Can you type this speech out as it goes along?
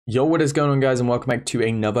Yo, what is going on, guys, and welcome back to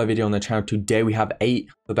another video on the channel. Today we have 8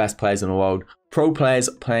 of the best players in the world, pro players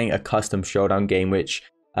playing a custom showdown game, which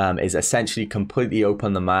is essentially completely open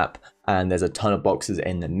on the map, and there's a ton of boxes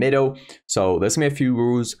in the middle. So there's gonna be a few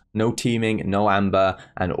rules: no teaming, no amber,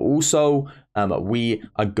 and also we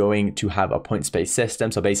are going to have a point-based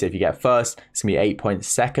system. So basically, if you get first, it's gonna be 8 points,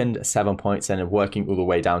 second 7 points, and then working all the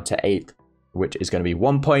way down to 8th, which is going to be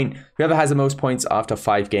 1 point. Whoever has the most points after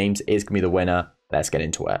 5 games is going to be the winner. Let's get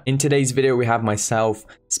into it. In today's video, we have myself,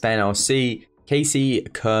 Spen LC, Casey,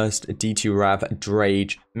 Cursed, D2 Rav,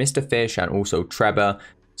 Drage, Mr. Fish, and also Trevor.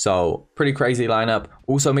 So pretty crazy lineup.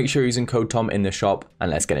 Also, make sure you're using code Tom in the shop,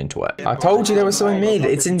 and let's get into it. I told you there was something mid.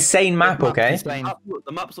 It's insane map, okay?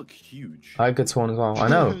 The maps look huge. I could spawn as well. I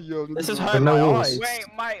know. This is With no walls. Wait,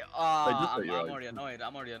 mate. I'm already annoyed.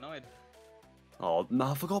 I'm already annoyed. Oh, no,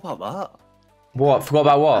 I forgot about that. What? Forgot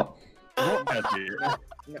about what?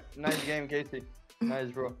 Nice game, Casey.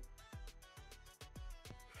 Nice, bro.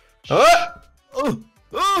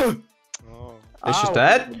 It's just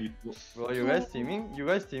dead? Bro, you guys teaming? You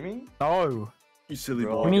guys teaming? No. You silly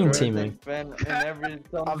Bro, boy. What do you mean you guys teaming? spend in every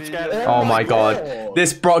I'm video. scared. Oh my god.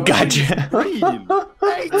 This bro gadget. In every video,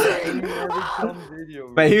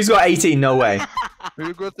 bro. Wait, who's got 18? No way.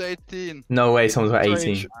 Who got 18? No way someone's got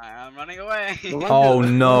 18. I'm running away. Oh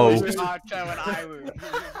no.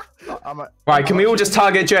 Right, can we all just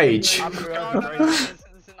target Drage?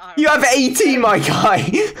 You have 18, my guy.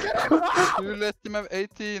 You let him have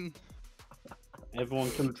 18.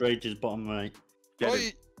 Everyone come Drage's bottom right. Get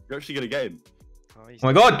him. You're actually gonna get him. Oh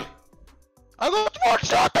my god. I got one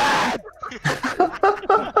shot.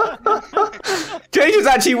 Drage is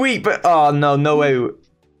actually weak, but oh no, no way.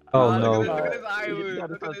 Oh no.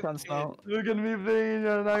 Look at me playing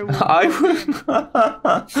and I won. I would.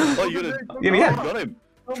 Oh, you're gonna Yeah, you yeah. got him.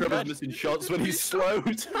 Trevor's missing shots when he's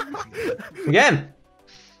slowed. Again.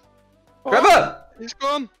 Trevor. He's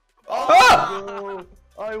gone. Ah! Bro,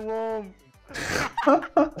 I won.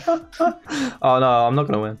 Oh no, I'm not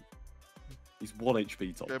gonna win. He's 1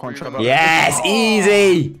 HP top. Okay, Trevor. Yes,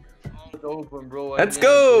 easy. It's open, bro. Let's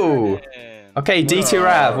go. Okay, D2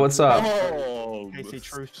 Rav, what's up? Oh, Casey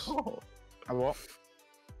Truce. What?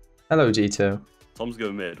 Hello, G2. Tom's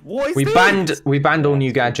going mid. What is We this? banned all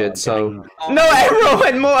new gadgets, so no, everyone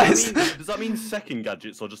went Morris. Does that mean second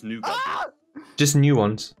gadgets or just new gadgets? Just new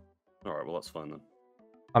ones. Alright, well that's fine then.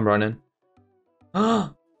 I'm running.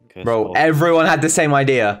 Bro, everyone had the same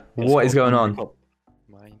idea. What is going on?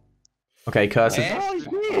 Okay, Curse.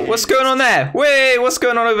 What's going on there? Wait, what's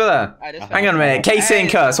going on over there? Hang on a minute. Casey and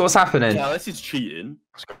Curse, what's happening? Yeah, this is cheating.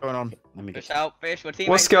 What's going on? Let me Fish get. out, fish. We're teammates.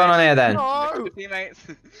 What's going on here then? We're teammates.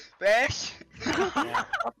 Fish. I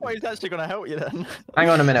thought he's actually gonna help you then. Hang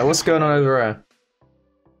on a minute. What's going on over here?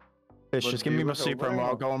 Fish, just give me my super and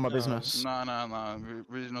I'll go on my business. No.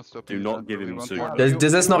 We're not stopping. Do not give him super.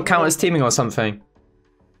 Does this not count as teaming or something?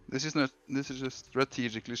 This is not. This is just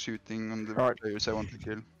strategically shooting on the players I want to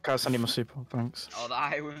kill. Guys, I need my super, thanks. Oh, the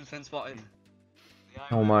eye wound's been spotted.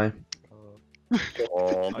 Oh my.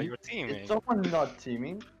 Oh, You're teaming. Is someone not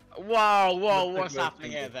teaming? Whoa, what's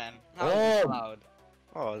happening here then? How loud?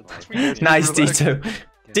 Oh, that's Nice, D2.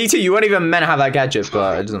 D2, you weren't even meant to have that gadget,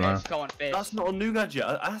 but it doesn't matter. Go on, fish. that's not a new gadget.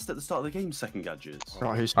 I asked at the start of the game second gadgets.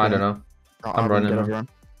 Right, who's I don't know. I'm running now.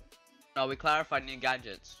 No, we clarified new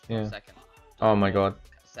gadgets. Yeah. Second. Oh my god.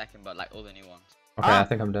 Second, but like all the new ones. Okay, I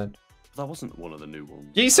think I'm dead. That wasn't one of the new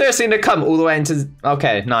ones. You seriously need to come all the way into...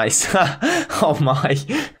 Okay, nice. Oh my.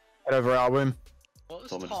 Head over our win. What was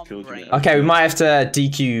Tom just Tom killed you, Brain? mate. Okay, we might have to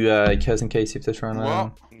DQ Curse and Casey if they're trying to...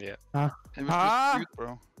 What? Yeah. It was just cute,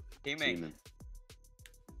 bro. Teaming.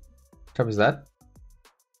 Trevor's dead?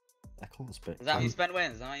 I can't spit. Is that how you spend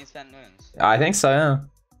wins? Is that how you spend wins? I think so, yeah.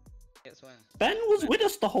 Gets wins. Ben was with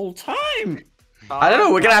us the whole time. I don't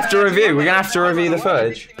know, we're gonna have to review. We're gonna have to review the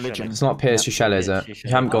footage. It's not PSG Shelly, is it? You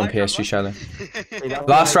haven't gone PSG Shelly.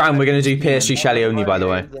 Last round, we're gonna do PSG Shelly only, by the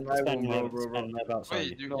way.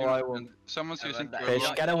 Wait, someone's using.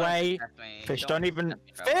 Fish, get away. Fish, don't even.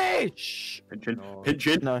 Fish! Pigeon.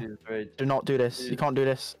 No, do not do this. You can't do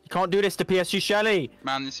this. You can't do this to PSG Shelly.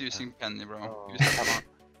 Man is using Penny, bro.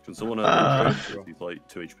 Can someone he's like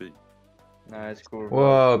 2 HP? Nice, cool.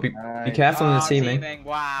 Whoa, be careful in the teaming.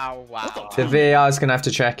 Wow. The VAR is gonna have to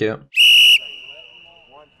check it.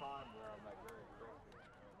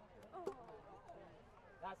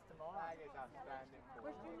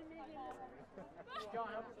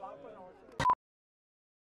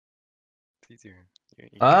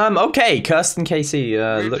 Okay, Kirsten Casey,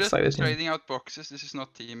 We're looks just like this. trading out boxes. This is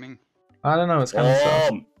not teaming. I don't know, it's kind of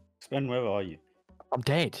stuff. Ben, where are you? I'm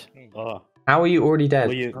dead. How are you already dead?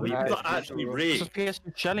 Were you He's not actually rigged. PSG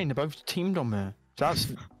Shelly, they both teamed on me.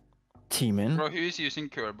 That's teaming. Bro, who is using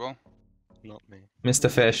curveball? Not me.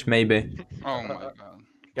 Mr. Fish, maybe. Oh my god.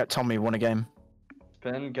 Yeah, Tommy won a game.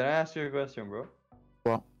 Ben, can I ask you a question, bro?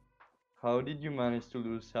 What? How did you manage to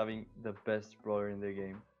lose having the best brawler in the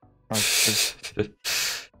game?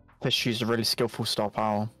 Fish used a really skillful star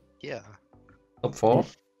power. Yeah. Top 4?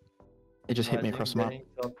 It just hit me across the map. Imagine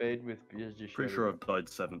getting top 8 with PSG. Pretty sure I've died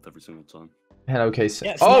 7th every single time. Hello, Case.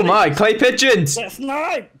 Yeah, Oh sniped. my, clay pigeons! Get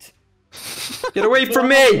sniped! Get away from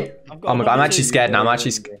me! Oh my god, I'm actually scared now. I'm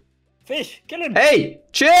actually scared. Fish, kill him! Hey,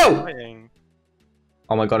 chill!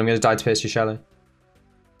 Oh my god, I'm gonna die to PSG Shelly.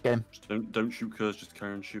 Just don't shoot Curse, just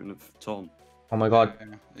carry on shooting at Tom. Oh my god.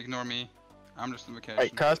 Ignore me. I'm just on vacation. Hey,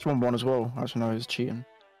 Curse won one as well. I just know he was cheating.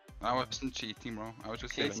 I wasn't cheating, bro. I was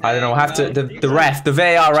just saying. I don't know, have to, the ref, the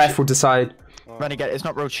VAR ref will decide. Renegade, it's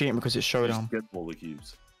not real cheating because it's Showdown. Just get all the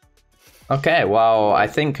cubes. Okay, well, I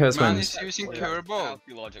think Curse Man wins. is using curveball.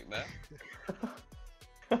 Logic there.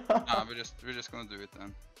 Nah, we're just gonna do it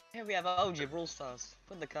then. Here we have OG Brawl Stars.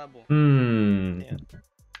 Put the curveball.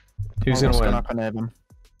 Who's What's gonna win? happen there, then?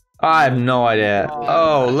 I have no idea.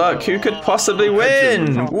 Oh, look, who could possibly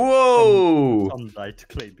win? Whoa! Tom died to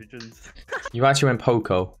clay pigeons. You actually went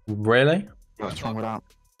Poco. Really? What's wrong with that?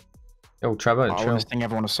 Yo, Trevor, I chill. want to sing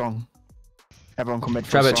everyone a song. Everyone come in for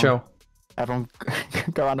a Trevor, song. chill. Everyone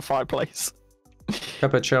go around the fireplace.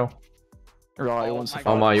 Trevor, chill. Right, he Oh wants to my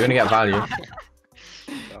Oh fight. my, you're gonna get value.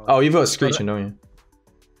 Oh, you've got Screeching, don't you?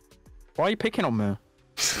 Why are you picking on me?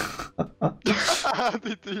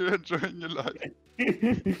 Did you enjoying your life?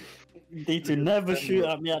 D2 never shoot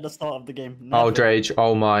at me at the start of the game. Oh, Never. Drage,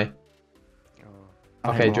 oh my. I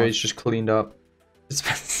Okay, hate Drage just cleaned up.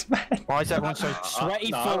 Why is everyone so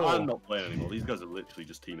sweaty No, for? I'm not playing anymore. These guys are literally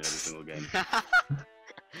just teaming every single game.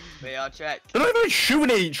 VAR check. They're not even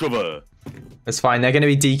shooting at each other! It's fine, they're gonna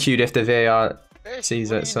be DQ'd if the VAR Fish, sees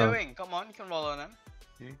what it, are you so. doing? Come on, you can roll on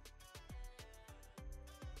him.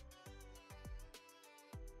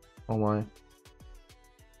 Oh my.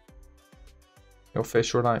 Yo,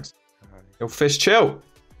 Fish, relax. Yo, Fish, chill!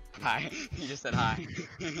 Hi. You just said hi.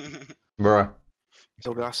 Bruh.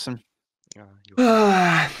 Still gassing.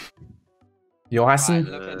 Johansson?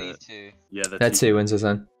 Right, look at these two. Yeah, They're 2 wins us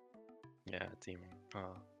then. Yeah, teaming.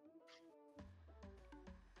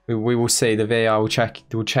 We will see. The VAR will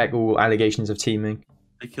check all allegations of teaming.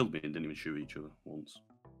 They killed me and didn't even shoot each other once.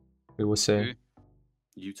 We will see.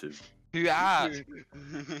 You two. Who asked?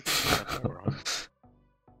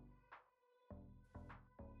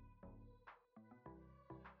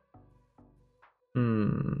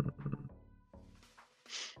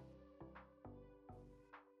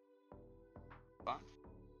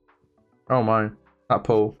 Oh my. That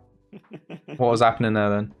pull. What was happening there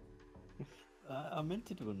then? I meant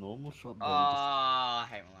to do a normal shot. But I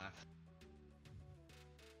hate my life.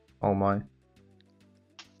 Oh my.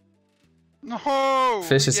 No!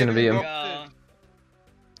 Fish is gonna beat him.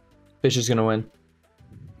 Fish is gonna win.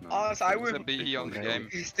 Oh, it's I It's a win. B on the game.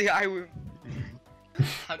 It's the I win.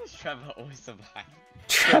 How does Trevor always survive?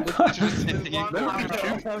 Trevor. Just sitting in One corner. man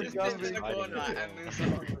sits in the corner and moves on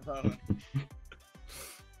the phone.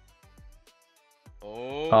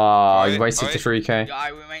 Oh, you wasted the 3k. Your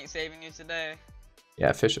I win ain't saving you today.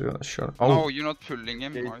 Yeah, Fish has got a shot. No, Oh, you're not pulling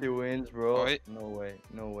him. JT wins, bro. Oi. No way,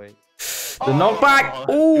 no way. the knockback.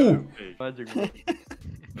 Ooh. Magic, bro.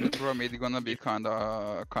 Bro, mid gonna be kinda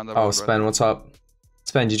Oh, bad Spen, right what's up?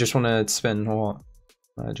 Spen, you just want to spin or what?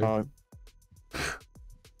 Manager. Oh,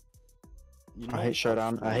 you know I hate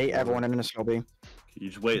Showdown. I hate everyone in this lobby. You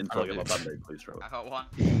just wait until I get my band-aid, please, Trevor. I got one.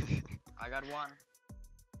 I got one.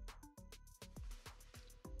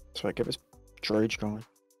 So I get this Drage going.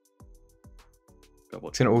 God, what-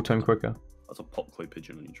 It's gonna auto him quicker. That's a pop clay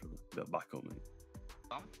pigeon on each other. Get back on me.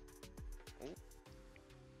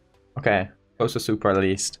 Okay, close to super at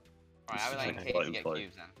least. Alright, I would like Incase to get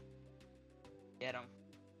cubes then. Get him.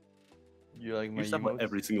 You like You my just have like emotes?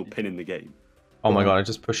 every single pin in the game. Oh my god, I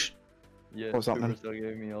just pushed. Yeah, What's happening? Supercell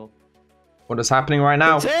gave me all. What is happening right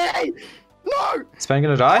now? Hey! No! Spen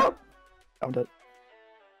gonna die? I'm dead.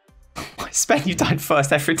 Spen, you died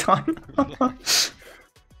first every time.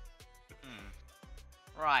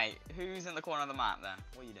 Right, who's in the corner of the map then?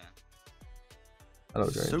 What are you doing? Hello,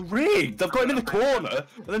 Drake. So rigged! I've got him in the corner,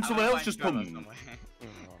 and then someone I'm else just finding comes.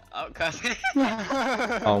 Trevor somewhere.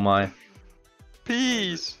 Oh, cuz. Oh my.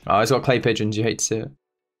 Peace! Oh, he's got clay pigeons. You hate to see it.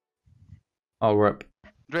 Oh, rip.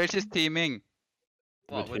 Drake is teaming.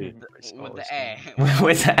 What, With with the air?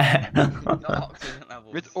 With the air. The oxygen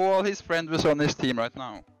levels. With all his friends was on his team right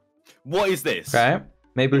now. What is this? Okay,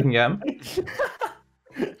 maybe we can get him.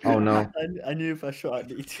 Oh no. I knew if I shot at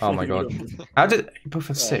D2. Oh my god. How did he both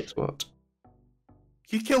have 6? What?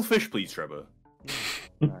 Can you kill fish, please, Trevor?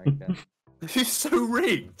 Nah, I can't. This is so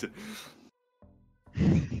rigged.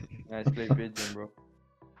 Nice play, pigeon, bro.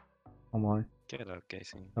 Come on. Get out,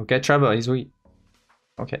 Casey. Oh, get Trevor. He's weak.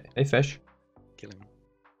 Okay. Hey, fish. Kill him.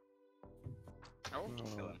 Oh,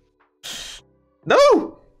 kill him.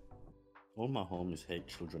 No! All my homies hate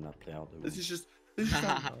children that play out the This is just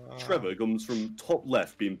how Trevor comes from top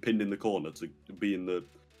left, being pinned in the corner, to being the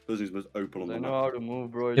person who's most open on I the know map. how to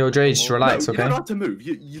move, bro. Yo, It's Dre, just just a mobile- relax, No, okay? you don't have to move.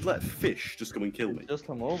 You let fish just come and kill me. It's just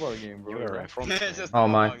a mobile game, bro. You're right from It's just Oh a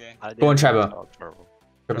my. mobile game. Go on, Trevor.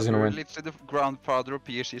 Trevor's gonna You're win. literally the grandfather of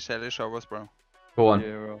PSG seller show us, bro. Go on. Yeah,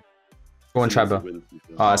 bro. Go on, Trevor.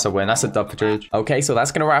 Oh, that's a win. That's a dub for Dre. Okay, so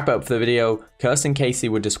that's going to wrap it up for the video. Kirsten and Casey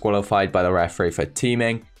were disqualified by the referee for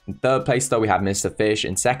teaming. In third place, though, we have Mr. Fish.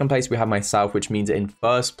 In second place, we have myself, which means in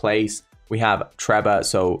first place, we have Trevor.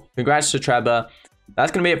 So congrats to Trevor.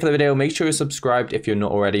 That's going to be it for the video. Make sure you're subscribed if you're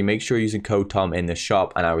not already. Make sure you're using code TOM in the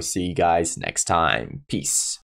shop. And I will see you guys next time. Peace.